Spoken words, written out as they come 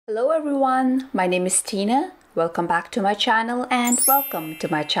Hello everyone, my name is Tina. Welcome back to my channel and welcome to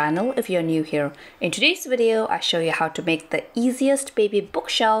my channel if you're new here. In today's video, I show you how to make the easiest baby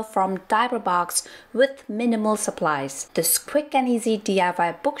bookshelf from Diaperbox with minimal supplies. This quick and easy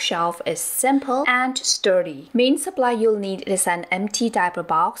DIY bookshelf is simple and sturdy. Main supply you'll need is an empty diaper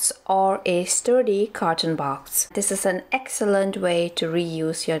box or a sturdy carton box. This is an excellent way to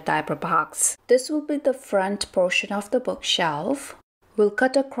reuse your diaper box. This will be the front portion of the bookshelf. We'll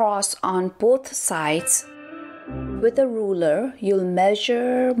cut across on both sides. With a ruler, you'll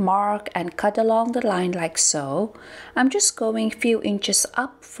measure, mark, and cut along the line like so. I'm just going a few inches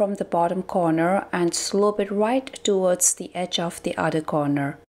up from the bottom corner and slope it right towards the edge of the other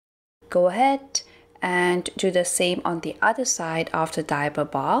corner. Go ahead and do the same on the other side of the diaper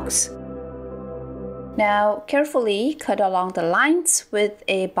box. Now, carefully cut along the lines with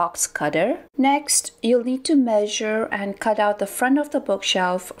a box cutter. Next, you'll need to measure and cut out the front of the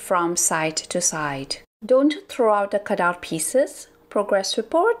bookshelf from side to side. Don't throw out the cutout pieces. Progress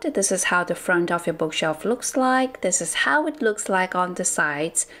report. This is how the front of your bookshelf looks like. This is how it looks like on the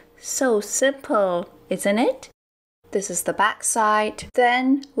sides. So simple, isn't it? This is the back side.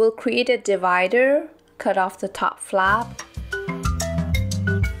 Then we'll create a divider. Cut off the top flap.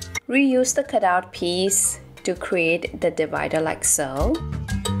 Reuse the cutout piece to create the divider like so.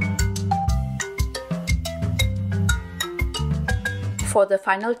 For the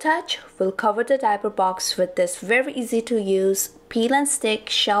final touch, we'll cover the diaper box with this very easy to use peel and stick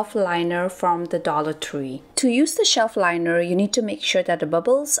shelf liner from the Dollar Tree. To use the shelf liner, you need to make sure that the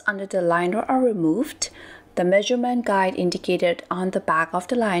bubbles under the liner are removed. The measurement guide indicated on the back of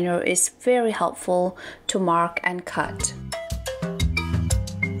the liner is very helpful to mark and cut.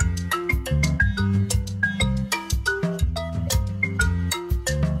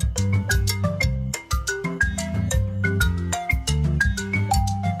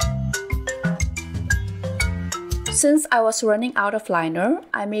 Since I was running out of liner,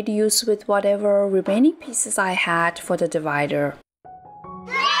 I made use with whatever remaining pieces I had for the divider.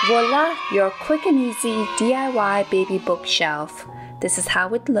 Voila! Your quick and easy DIY baby bookshelf. This is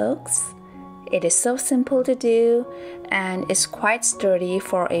how it looks. It is so simple to do and is quite sturdy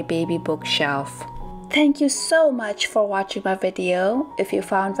for a baby bookshelf. Thank you so much for watching my video. If you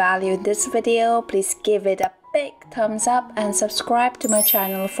found value in this video, please give it a big thumbs up and subscribe to my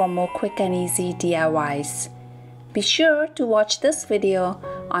channel for more quick and easy DIYs. Be sure to watch this video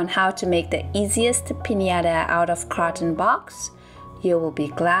on how to make the easiest piñata out of carton box. You will be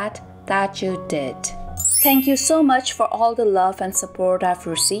glad that you did. Thank you so much for all the love and support I've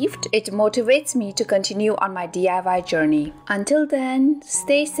received. It motivates me to continue on my DIY journey. Until then,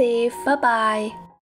 stay safe. Bye-bye.